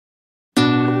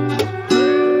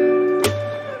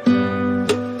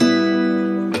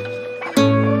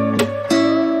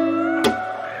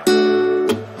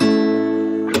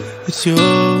It's you,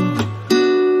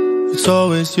 it's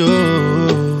always you.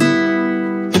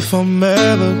 If I'm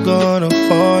ever gonna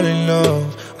fall in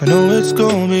love, I know it's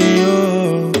gonna be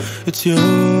you. It's you,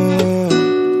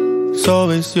 it's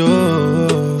always you.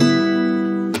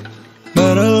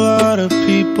 Met a lot of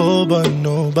people, but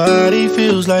nobody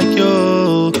feels like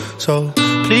you. So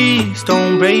please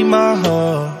don't break my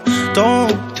heart,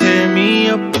 don't tear me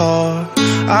apart.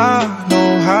 I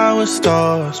know how it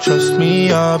starts, trust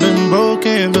me, I've been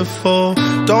broken before.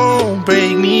 Don't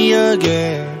break me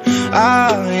again,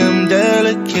 I am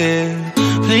delicate.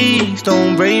 Please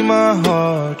don't break my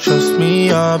heart, trust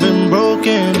me, I've been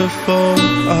broken before.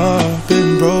 I've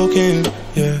been broken,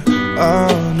 yeah. I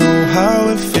know how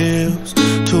it feels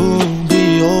to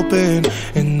be open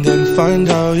and then find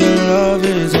out your love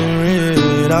isn't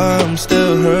real. I'm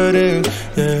still hurting,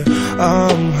 yeah,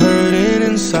 I'm hurting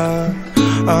inside.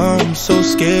 I'm so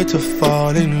scared to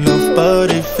fall in love, but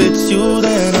if it's you,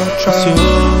 then I'll try. It's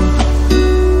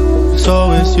you, it's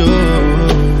always you.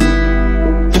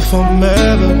 If I'm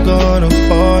ever gonna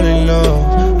fall in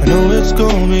love, I know it's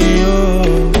gonna be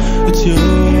you. It's you,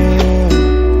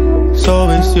 it's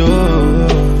always you.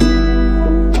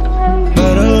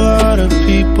 Met a lot of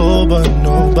people, but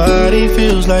nobody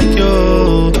feels like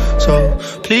you. So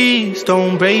please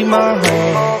don't break my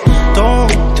heart,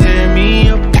 don't tear me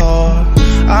apart.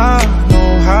 I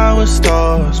know how it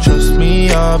starts, trust me,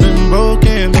 I've been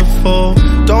broken before.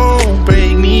 Don't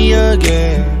break me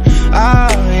again,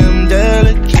 I am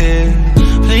delicate.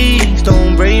 Please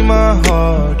don't break my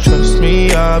heart, trust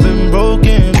me, I've been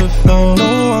broken before.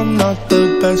 No, I'm not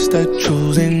the best at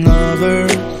choosing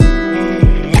lovers.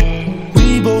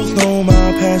 We both know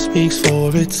my past speaks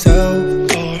for itself.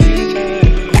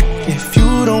 If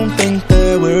you don't think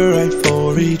that we're right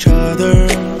for each other,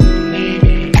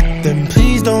 then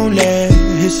please don't let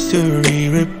history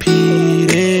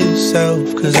repeat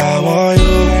itself. Cause I want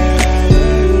you,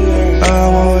 I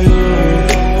want you.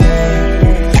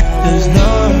 There's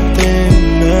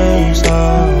nothing else I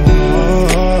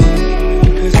want.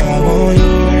 Cause I want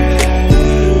you,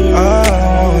 I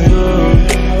want you.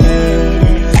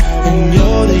 And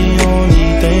you're the only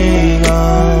thing I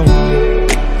want.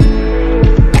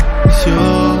 It's you,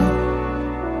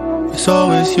 it's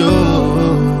always you.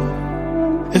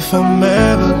 If I'm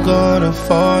ever gonna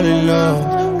fall in love,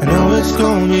 I know it's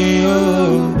gonna be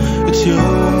you. It's you,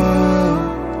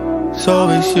 it's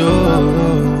always you.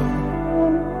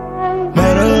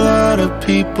 Met a lot of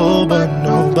people, but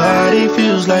nobody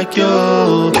feels like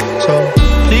you. So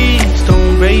please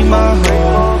don't break my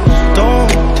heart,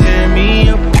 don't tear me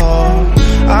apart.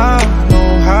 I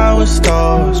know how it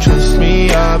starts, trust me,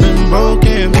 I've been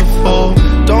broken before.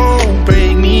 Don't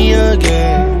break me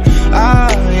again,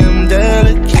 I am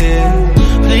delicate.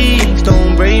 Please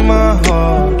don't break my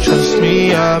heart, trust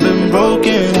me, I've been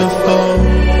broken before.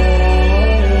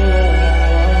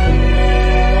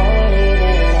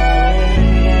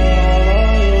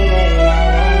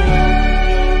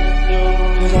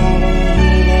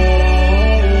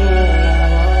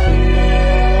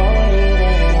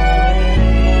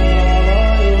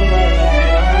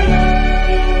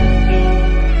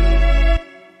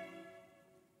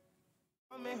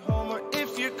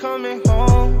 Coming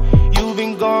home, you've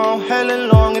been gone hella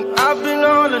long and I've been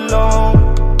all alone.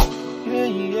 Yeah,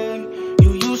 yeah,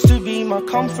 you used to be my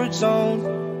comfort zone,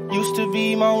 used to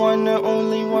be my one and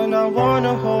only one I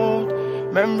wanna hold.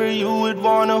 Remember you would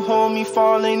wanna hold me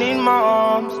falling in my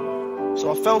arms,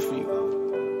 so I fell for you.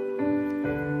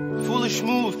 Foolish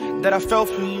move that I fell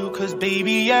for you, cause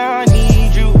baby, yeah, I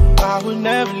need you, I would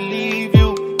never leave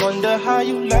you. Wonder how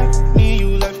you left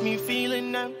me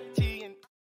feeling empty.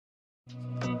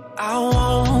 I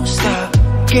won't stop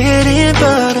getting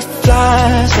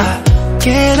butterflies, I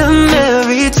get them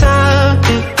every time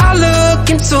I look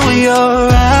into your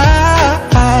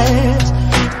eyes.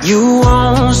 You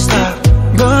won't stop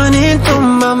running through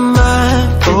my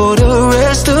mind for the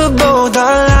rest of both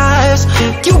our lives.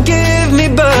 You give me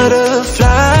butterflies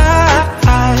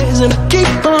and I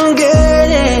keep on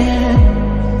getting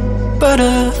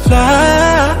butterflies.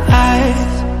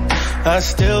 I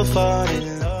still fall in